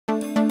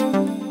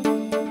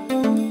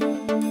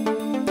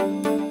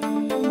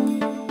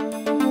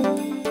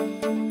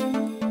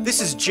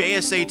This is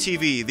JSA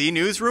TV, the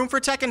newsroom for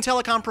tech and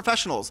telecom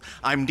professionals.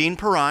 I'm Dean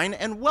Perrine,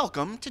 and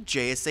welcome to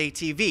JSA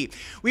TV.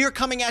 We are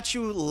coming at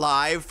you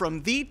live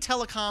from the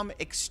Telecom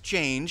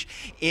Exchange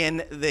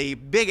in the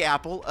Big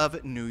Apple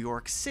of New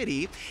York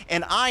City,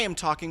 and I am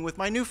talking with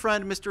my new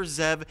friend, Mr.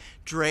 Zeev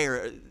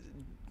Draer.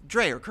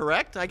 Draer,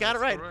 correct? I got it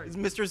right. Correct.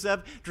 Mr.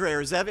 Zeev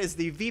Draer. Zeev is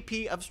the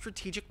VP of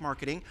Strategic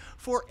Marketing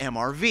for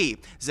MRV.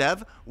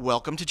 Zeev,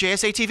 welcome to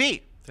JSA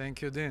TV.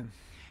 Thank you, Dean.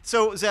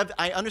 So, Zeev,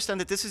 I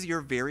understand that this is your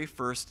very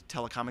first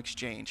Telecom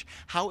Exchange.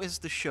 How is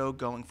the show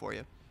going for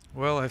you?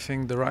 Well, I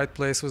think the right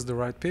place with the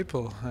right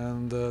people,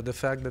 and the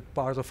fact that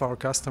part of our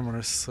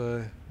customers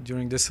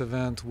during this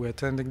event, we're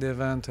attending the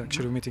event,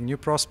 actually meeting new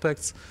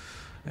prospects,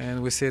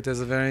 and we see it as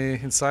a very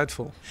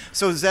insightful.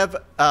 So,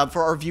 Zeev,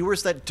 for our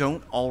viewers that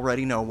don't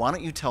already know, why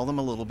don't you tell them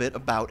a little bit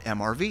about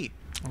MRV?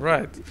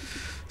 Right.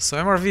 So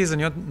MRV is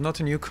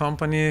not a new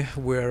company.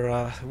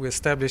 We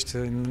established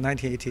in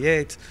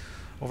 1988.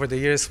 Over the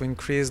years, we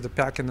increased the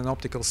packet and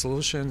optical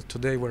solution.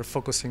 Today, we're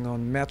focusing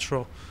on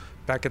metro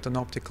packet and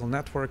optical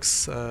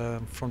networks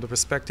from the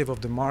perspective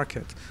of the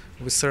market.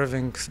 We're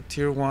serving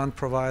tier 1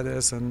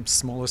 providers and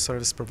smaller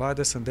service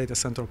providers and data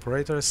center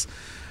operators.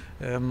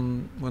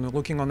 When we're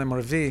looking on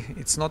MRV,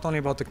 it's not only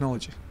about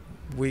technology.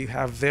 We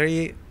have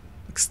very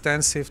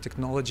extensive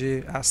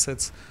technology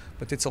assets,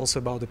 but it's also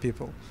about the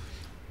people.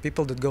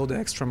 People that go the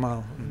extra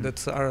mile,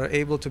 that are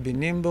able to be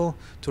nimble,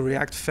 to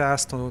react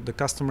fast to the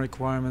customer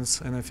requirements,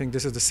 and I think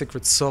this is the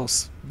secret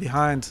sauce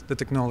behind the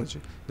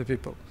technology, the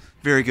people.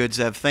 Very good,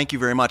 Zeev. Thank you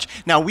very much.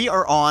 Now, we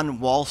are on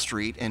Wall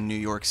Street in New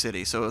York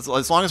City, so as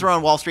long as we're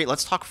on Wall Street,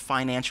 let's talk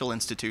financial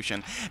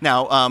institution.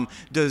 Now,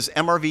 does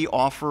MRV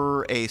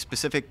offer a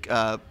specific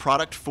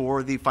product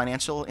for the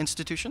financial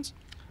institutions?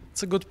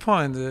 It's a good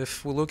point.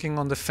 If we're looking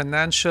on the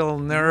financial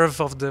nerve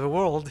of the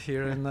world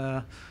here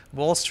in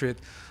Wall Street,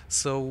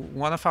 so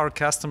one of our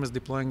customers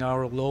deploying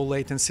our low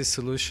latency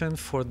solution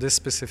for this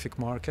specific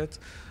market,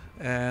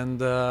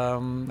 and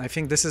I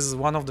think this is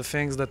one of the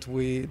things that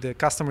the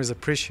customers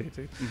appreciate.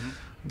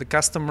 The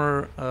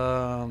customer,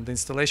 the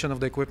installation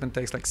of the equipment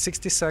takes like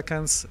 60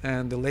 seconds,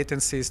 and the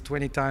latency is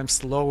 20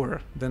 times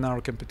lower than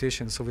our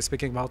competition. So we're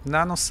speaking about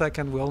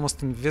nanosecond. We're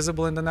almost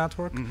invisible in the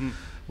network,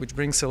 which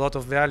brings a lot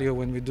of value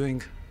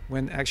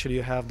when actually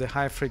you have the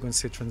high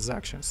frequency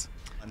transactions.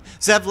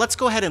 Zeev, let's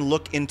go ahead and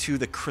look into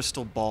the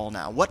crystal ball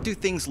now. What do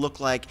things look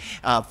like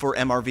for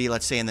MRV,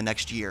 let's say, in the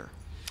next year?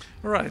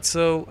 Right,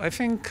 so I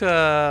think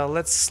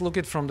let's look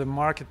at it from the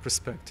market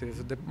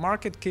perspective. The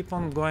market keep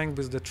on going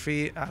with the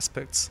 3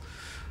 aspects.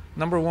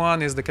 Number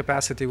 1 is the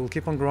capacity will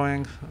keep on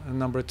growing. And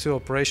number 2,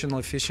 operational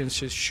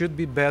efficiency should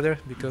be better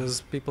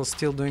because people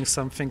still doing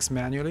some things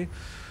manually.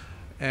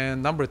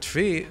 And number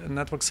 3, the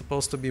network's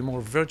supposed to be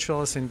more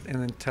virtuous and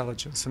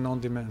intelligence and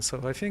on-demand.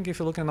 So I think if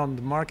you're looking on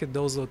the market,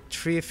 those are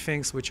 3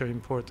 things which are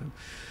important.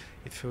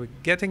 If we're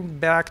getting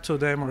back to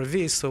the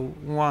MRV, so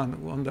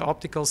 1, on the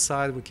optical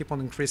side, we keep on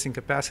increasing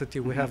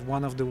capacity. We have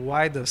one of the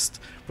widest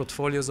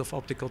portfolios of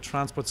optical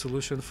transport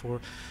solution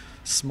for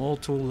small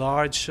to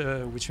large,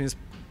 which means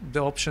the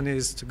option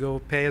is to go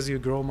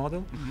pay-as-you-grow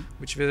model,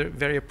 which we're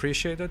very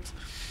appreciated.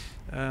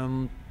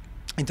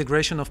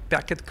 Integration of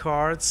packet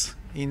cards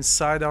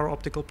inside our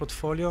optical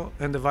portfolio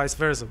and the vice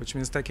versa, which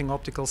means taking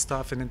optical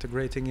stuff and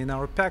integrating in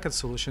our packet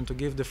solution to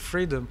give the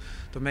freedom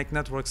to make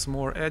networks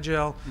more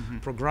agile,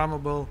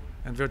 programmable,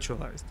 and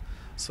virtualized.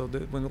 So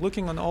when we're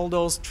looking on all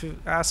those 3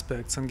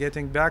 aspects and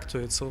getting back to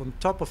it, so on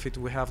top of it,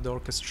 we have the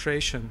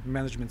orchestration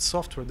management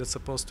software that's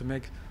supposed to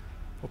make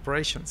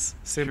operations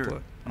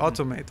simpler,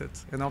 automated,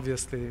 and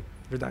obviously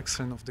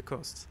reduction of the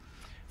costs.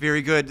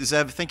 Very good.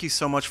 Zeev, thank you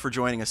so much for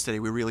joining us today.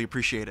 We really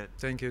appreciate it.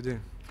 Thank you,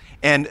 Dean.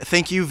 And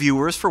thank you,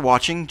 viewers, for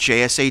watching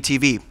JSA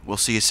TV. We'll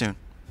see you soon.